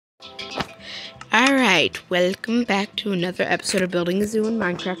Alright, welcome back to another episode of Building a Zoo in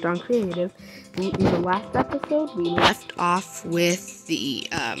Minecraft on Creative. In the last episode, we left off with the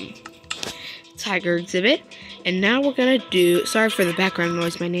tiger exhibit. And now we're gonna do, sorry for the background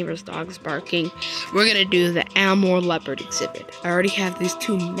noise, my neighbor's dog is barking. We're gonna do the Amur leopard exhibit. I already have these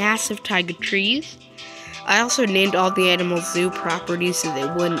two massive tiger trees. I also named all the animal zoo properties so they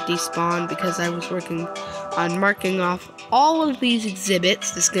wouldn't despawn because I was working on marking off all of these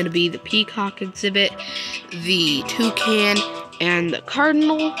exhibits. This is going to be the peacock exhibit, the toucan, and the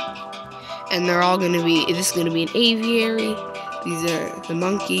cardinal. And they're all going to be, this is going to be an aviary. These are the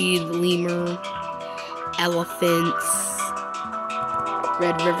monkey, the lemur, elephants,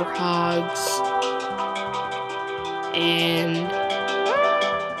 red river hogs, and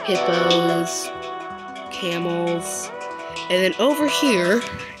hippos, camels. And then over here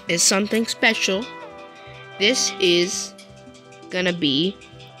is something special. This is gonna be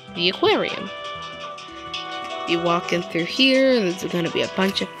the aquarium. You walk in through here, and there's gonna be a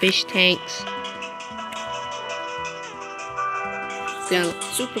bunch of fish tanks. It's gonna look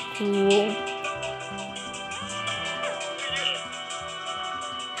super cool.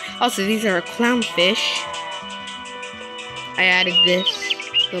 Also, these are a clownfish. I added this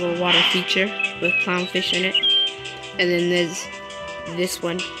little water feature with clownfish in it. And then there's this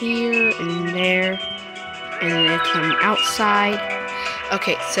one here and there. And then they come outside.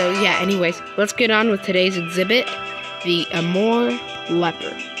 Okay, so yeah, anyways, let's get on with today's exhibit, the Amur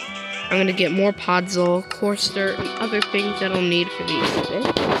leopard. I'm gonna get more Podzol, Corster, and other things that I'll need for the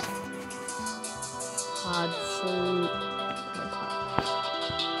exhibit. Podzol.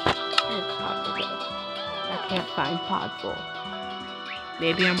 Where's Podzol go? I can't find Podzol.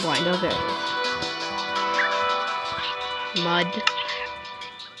 Maybe I'm blind. Oh, there it is. Mud.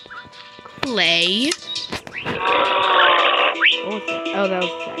 Clay. What was that? Oh, that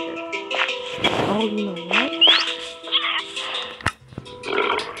was a tiger. Oh, you know what?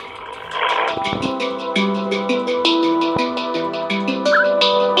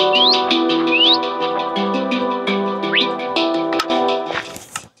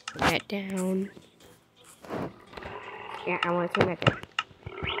 Put that down. Yeah, I want to turn that down.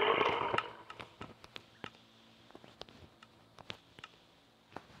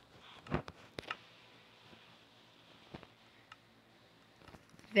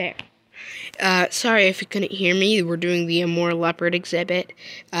 There. Sorry if you couldn't hear me. We're doing the Amur leopard exhibit.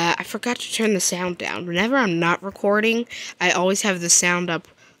 I forgot to turn the sound down. Whenever I'm not recording, I always have the sound up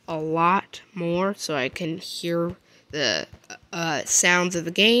a lot more so I can hear the sounds of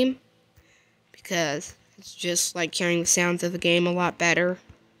the game. Because it's just like hearing the sounds of the game a lot better.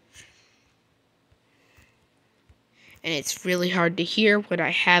 And it's really hard to hear when I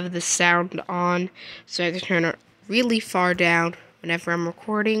have the sound on. So I have to turn it really far down whenever I'm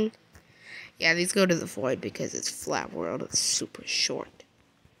recording. Yeah, these go to the void because it's flat world. It's super short.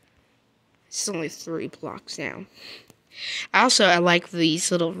 It's only 3 blocks down. I like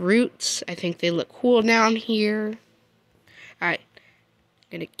these little roots. I think they look cool down here. Alright.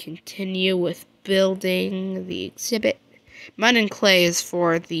 I'm going to continue with building the exhibit. Mud and clay is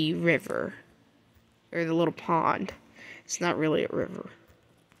for the river. Or the little pond. It's not really a river.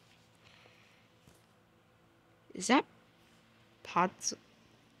 Is that Podzol?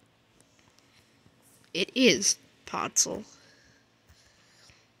 It is Podzol.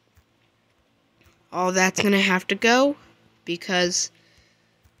 All that's going to have to go because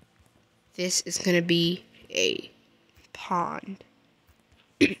this is going to be a pond.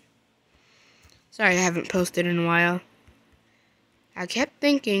 Sorry, I haven't posted in a while. I kept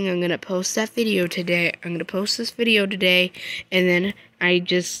thinking I'm going to post that video today. I'm going to post this video today, and then I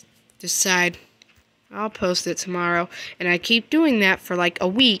just decide I'll post it tomorrow, and I keep doing that for like a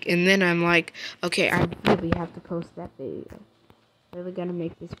week, and then I'm like, okay, I really have to post that video. Really gonna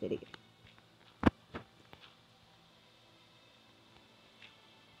make this video.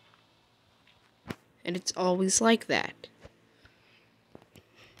 And it's always like that.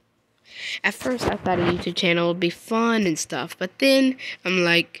 At first, I thought a YouTube channel would be fun and stuff, but then I'm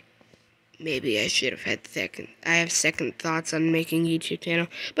like, maybe I should have had I have second thoughts on making a YouTube channel.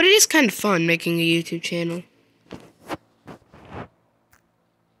 But it is kind of fun making a YouTube channel.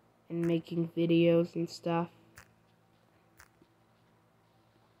 And making videos and stuff.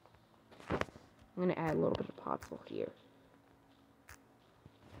 I'm going to add a little bit of Podzol here.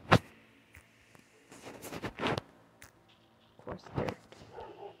 Of course, there.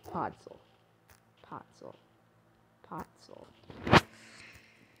 Podzol. Podzol. Podzol.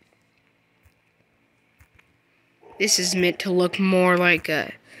 This is meant to look more like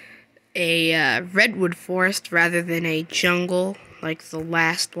a redwood forest rather than a jungle like the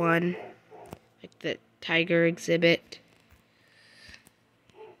last one, like the tiger exhibit.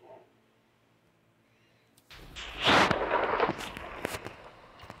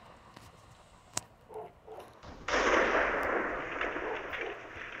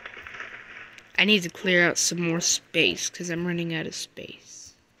 I need to clear out some more space because I'm running out of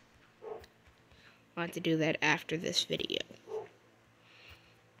space. I'll have to do that after this video.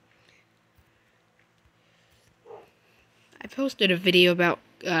 I posted a video about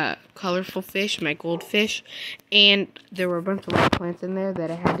colorful fish, my goldfish, and there were a bunch of live plants in there that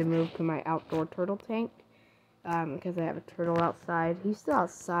I had to move to my outdoor turtle tank because I have a turtle outside. He's still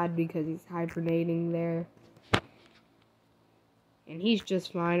outside because he's hibernating there. And he's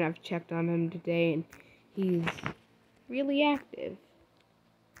just fine. I've checked on him today, and he's really active.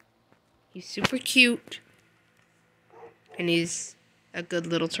 He's super cute, and he's a good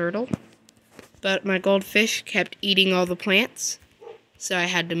little turtle. But my goldfish kept eating all the plants, so I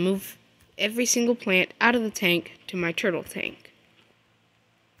had to move every single plant out of the tank to my turtle tank.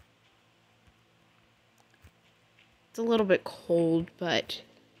 It's a little bit cold, but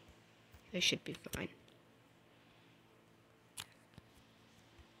they should be fine.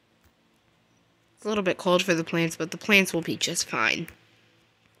 It's a little bit cold for the plants, but the plants will be just fine.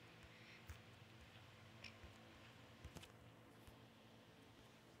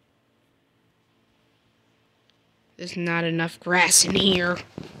 There's not enough grass in here.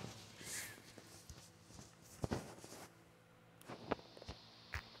 I'm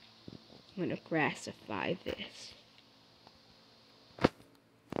gonna grassify this.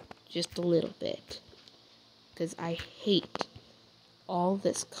 Just a little bit. Because I hate all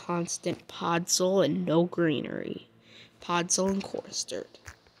this constant podzol and no greenery. Podzol and coarse dirt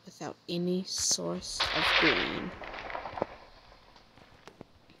without any source of green.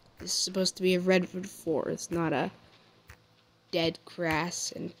 This is supposed to be a redwood forest, not a dead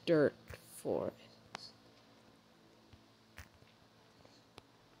grass and dirt forest.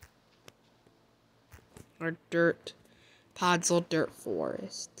 Or podzol dirt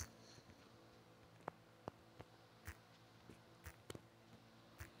forest.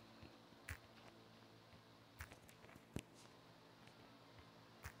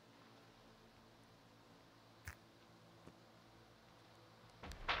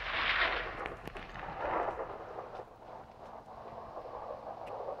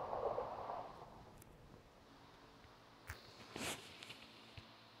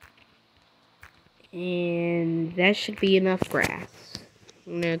 And that should be enough grass.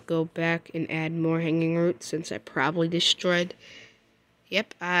 I'm gonna go back and add more hanging roots since I probably destroyed.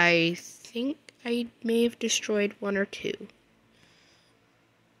 Yep, I think I may have destroyed one or two.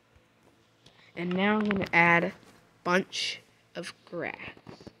 And now I'm gonna add a bunch of grass.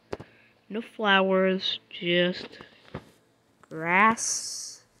 No flowers, just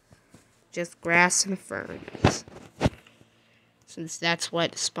grass. Just grass and ferns. Since that's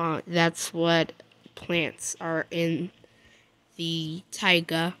what plants are in the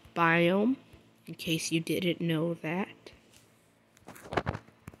taiga biome, in case you didn't know that.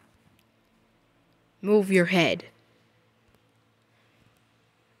 Move your head.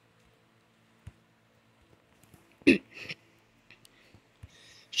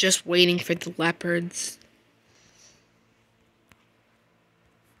 Just waiting for the leopards.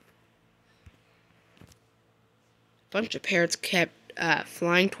 A bunch of parrots kept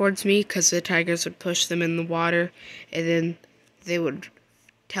flying towards me because the tigers would push them in the water, and then they would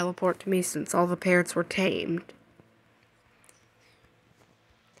teleport to me since all the parrots were tamed.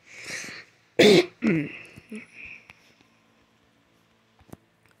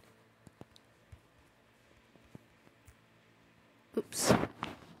 Oops.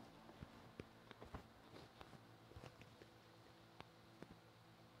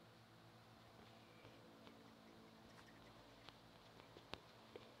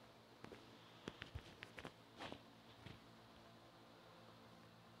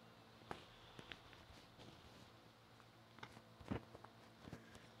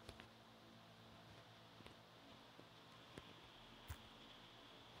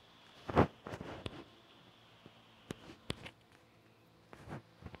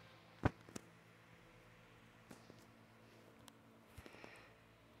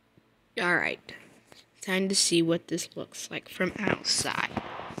 Alright, time to see what this looks like from outside.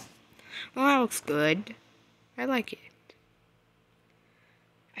 Well, that looks good. I like it.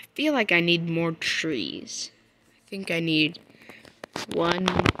 I feel like I need more trees. I think I need one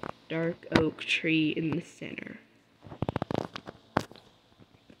dark oak tree in the center.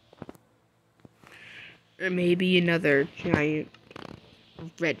 Or maybe another giant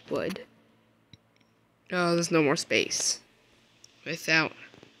redwood. Oh, there's no more space. without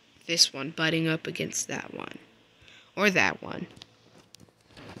this one butting up against that one. Or that one.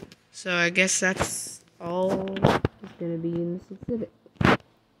 So I guess that's all that's going to be in this exhibit.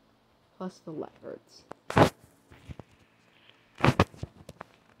 Plus the leopards.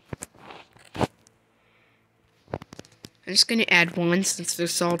 I'm just going to add one since they're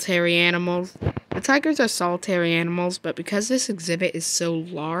solitary animals. The tigers are solitary animals, but because this exhibit is so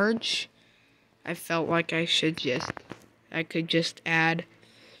large, I felt like I could just add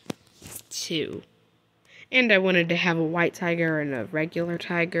 2. And I wanted to have a white tiger and a regular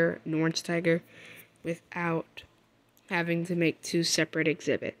tiger, an orange tiger, without having to make 2 separate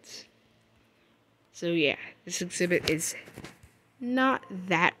exhibits. So yeah, this exhibit is not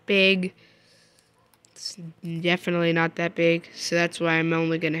that big. It's definitely not that big, so that's why I'm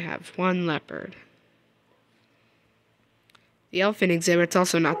only going to have 1 leopard. The elephant exhibit's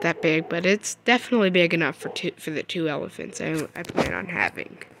also not that big, but it's definitely big enough for the 2 elephants I plan on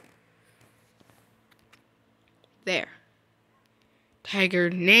having. There. Tiger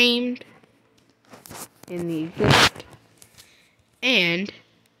named in the exhibit. And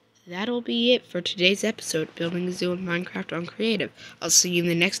that'll be it for today's episode of Building a Zoo in Minecraft on Creative. I'll see you in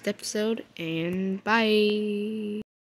the next episode, and bye!